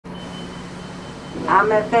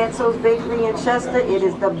I'm at Phatso's Bakery in Chester. It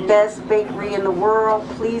is the best bakery in the world.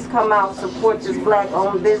 Please come out, support this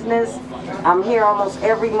black-owned business. I'm here almost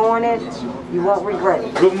every morning. You won't regret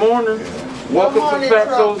it. Good morning. Welcome to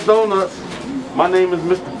Phatso's Donuts. My name is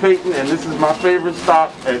Mr. Payton, and this is my favorite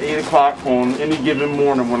stop at 8 o'clock on any given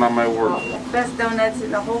morning when I'm at work. Best donuts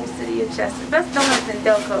in the whole city of Chester. Best donuts in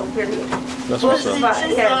Delco, period. That's what's up.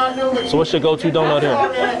 Yeah. So what's your go-to donut here?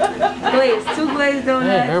 Glaze. 2 glazed donuts.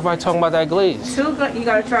 Hey, everybody talking about that glaze. You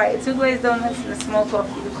gotta try it. 2 glazed donuts and a small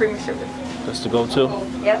coffee with cream and sugar. That's the go-to?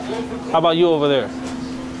 Yep. How about you over there?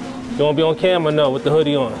 You want to be on camera? No, with the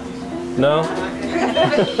hoodie on. No?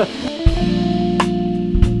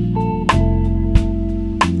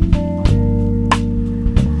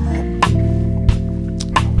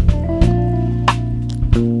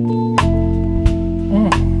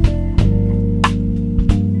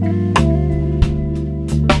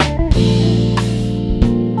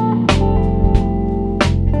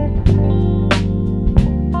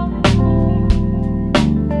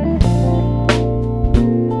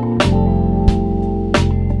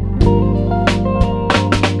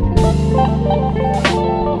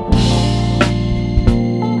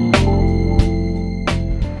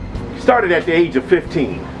 Started at the age of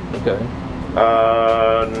 15. Okay.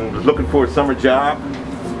 Was looking for a summer job,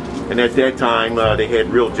 and at that time they had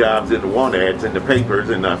real jobs in the want ads in the papers,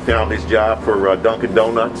 and I found this job for Dunkin'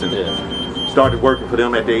 Donuts, and started working for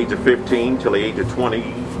them at the age of 15 till the age of 22.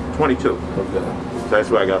 Okay. So that's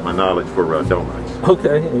where I got my knowledge for donuts.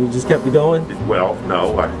 Okay, and you just kept it going? Well,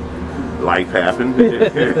 no, life happened.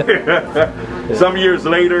 Some years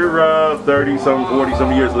later, 30-some,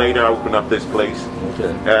 40-some years later, I opened up this place.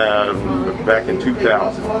 Okay. Back in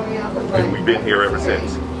 2000, and we've been here ever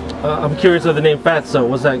since. I'm curious of the name Phatso.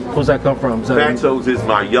 What's that come from? Phatso's is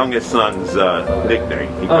my youngest son's nickname.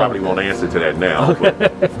 He probably won't answer to that now,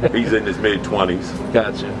 but he's in his mid-20s.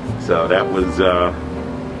 Gotcha. So that was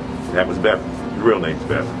Beth. The real name's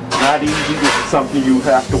Beth. Not easy. This is something you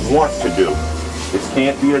have to want to do. This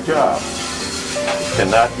can't be a job. It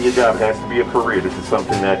cannot be a job. It has to be a career. This is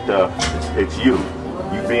something that it's you.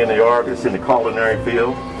 You being the artist in the culinary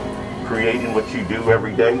field, creating what you do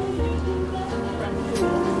every day.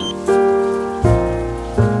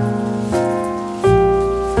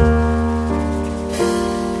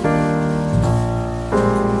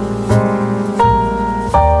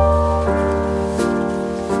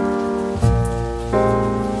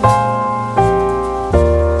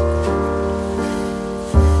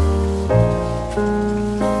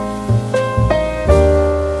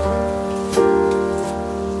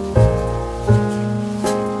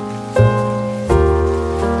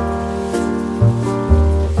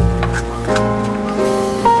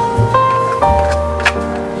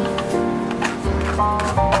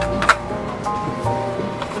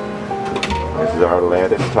 Our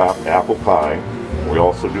lattice top apple pie. We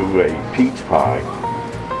also do a peach pie.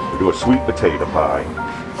 We do a sweet potato pie.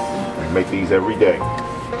 We make these every day.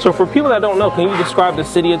 So for people that don't know, can you describe the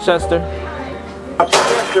city of Chester?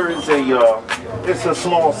 Chester is it's a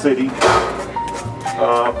small city,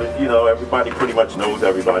 but you know, everybody pretty much knows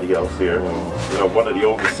everybody else here. You know, one of the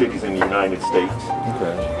oldest cities in the United States.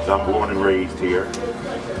 Okay. So I'm born and raised here.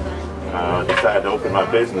 Decided to open my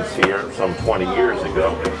business here some 20 years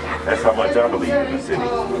ago. That's how much I believe in the city.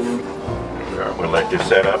 I'm going to let this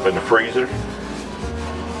set up in the freezer.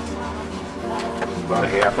 About a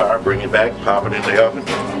half hour, bring it back, pop it in the oven.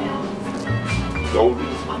 Golden,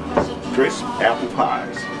 crisp apple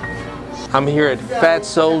pies. I'm here at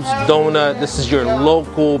Phatso's Donut. This is your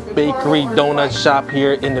local bakery donut shop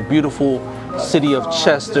here in the beautiful city of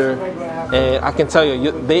Chester. And I can tell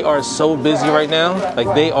you, they are so busy right now.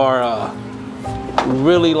 Like, they are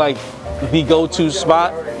really like the go-to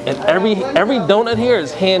spot. And every donut here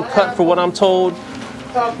is hand cut, for what I'm told.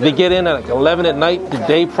 They get in at like 11 at night the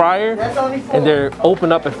day prior, and they're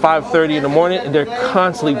open up at 5:30 in the morning, and they're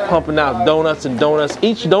constantly pumping out donuts and donuts.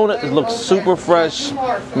 Each donut looks super fresh.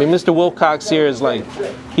 I mean, Mr. Wilcox here is like,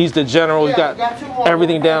 he's the general. He's got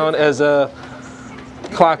everything down as a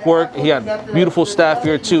clockwork. He got beautiful staff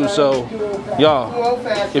here too. So y'all,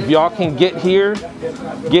 if y'all can get here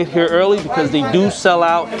early, because they do sell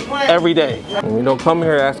out every day. And we don't come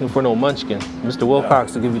here asking for no munchkin. Mr.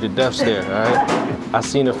 Wilcox will give you the death stare, all right? I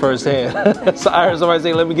seen it firsthand. So I heard somebody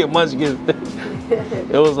say, let me get munchkin.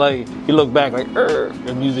 It was like you look back like,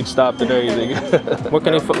 the music stopped and everything.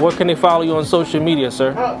 Where can they follow you on social media,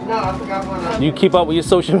 sir? Oh, no, I forgot one. You keep up with your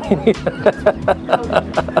social media?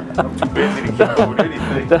 I'm too busy to keep up with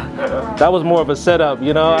anything. That was more of a setup,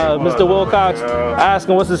 you know. Mr. Wilcox, I asked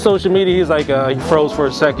him what's his social media. He's like, he froze for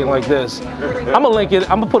a second like this. I'm gonna link it.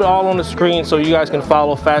 I'm gonna put it all on the screen so you guys can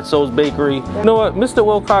follow Phatso's Bakery. You know what? Mr.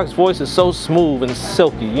 Wilcox's voice is so smooth and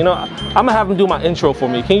silky. You know, I'm gonna have him do my intro for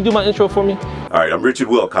me. Can you do my intro for me? All right, I'm Richard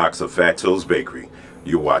Wilcox of Phatso's Bakery.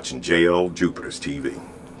 You're watching JLJupiterTV.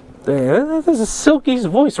 Damn, that's a silky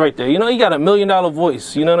voice right there. You know, he got $1 million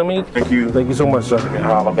voice. You know what I mean? Thank you. Thank you so much, sir. And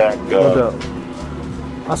holler back.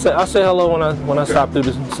 I'll say hello when I stop through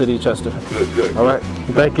the city of Chester. Good. All right.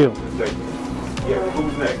 Thank you. Thank you. Yeah,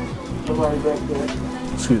 who's next? Somebody back there.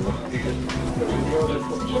 Excuse me.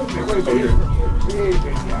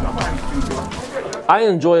 I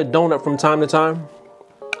enjoy a donut from time to time.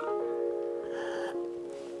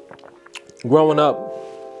 Growing up,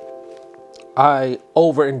 I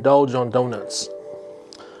overindulge on donuts.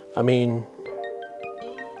 I mean,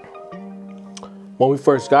 when we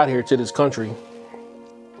first got here to this country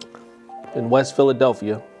in West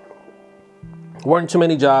Philadelphia, weren't too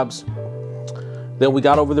many jobs. Then we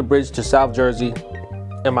got over the bridge to South Jersey,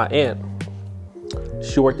 and my aunt,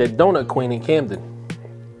 she worked at Donut Queen in Camden.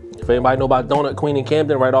 If anybody know about Donut Queen in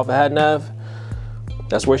Camden, right off of Haddon Ave,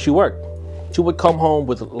 that's where she worked. She would come home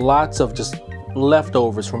with lots of just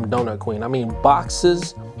leftovers from Donut Queen. I mean,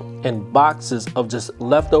 boxes and boxes of just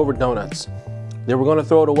leftover donuts. They were gonna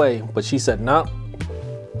throw it away, but she said, nah,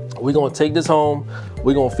 we're gonna take this home,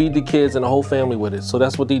 we're gonna feed the kids and the whole family with it. So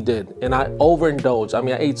that's what they did. And I overindulged. I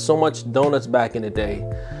mean, I ate so much donuts back in the day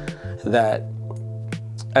that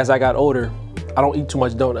as I got older, I don't eat too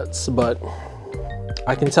much donuts, but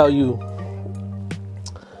I can tell you,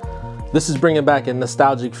 this is bringing back a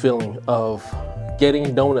nostalgic feeling of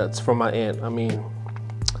getting donuts from my aunt. I mean,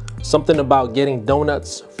 something about getting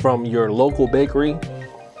donuts from your local bakery.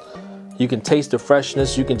 You can taste the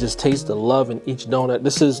freshness. You can just taste the love in each donut.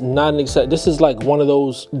 This is not an except. This is like one of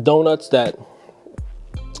those donuts that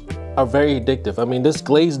are very addictive. I mean, this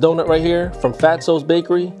glazed donut right here from Phatso's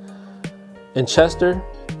Bakery in Chester,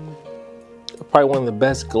 probably one of the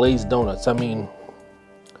best glazed donuts. I mean,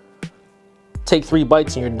 take 3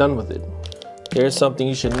 bites and you're done with it. Here's something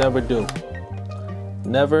you should never do.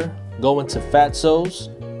 Never go into Phatso's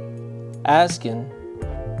asking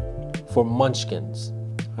for munchkins.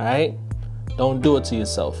 All right? Don't do it to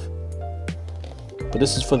yourself. But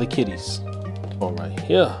this is for the kiddies. All right,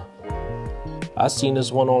 here. I seen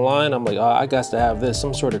this one online. I'm like, oh, I got to have this.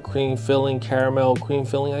 Some sort of cream filling, caramel cream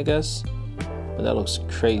filling, I guess. But that looks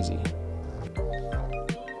crazy.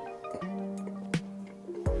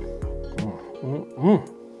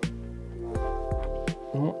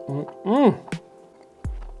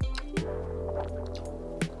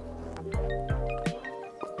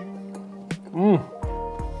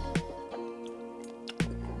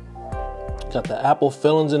 Got the apple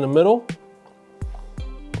fillings in the middle.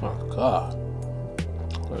 Oh God,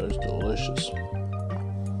 that is delicious.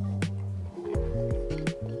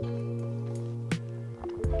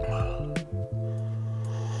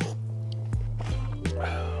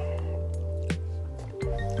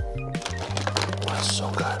 That's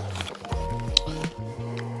so good.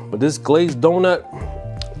 But this glazed donut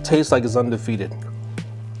tastes like it's undefeated.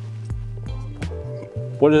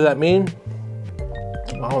 What does that mean?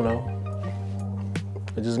 I don't know.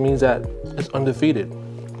 It just means that it's undefeated.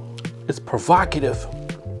 It's provocative.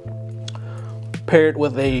 Paired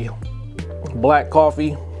with a black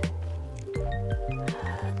coffee.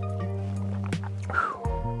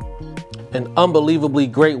 An unbelievably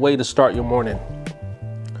great way to start your morning.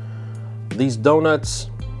 These donuts.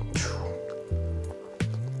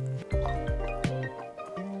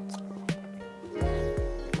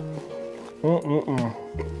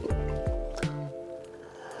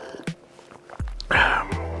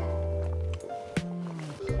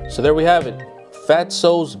 So there we have it.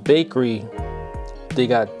 Phatso's Bakery. They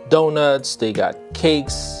got donuts, they got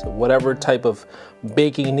cakes, whatever type of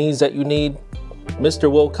baking needs that you need.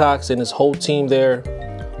 Mr. Wilcox and his whole team there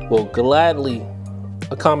will gladly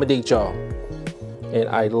accommodate y'all. And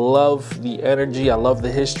I love the energy, I love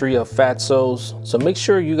the history of Phatso's. So make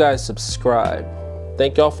sure you guys subscribe.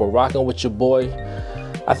 Thank y'all for rocking with your boy.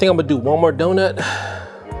 I think I'm gonna do one more donut.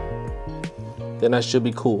 Then that should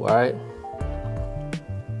be cool, all right?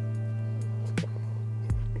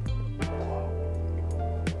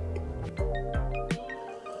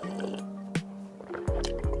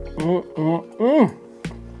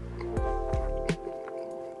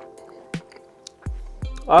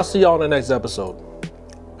 I'll see y'all in the next episode.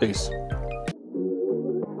 Peace.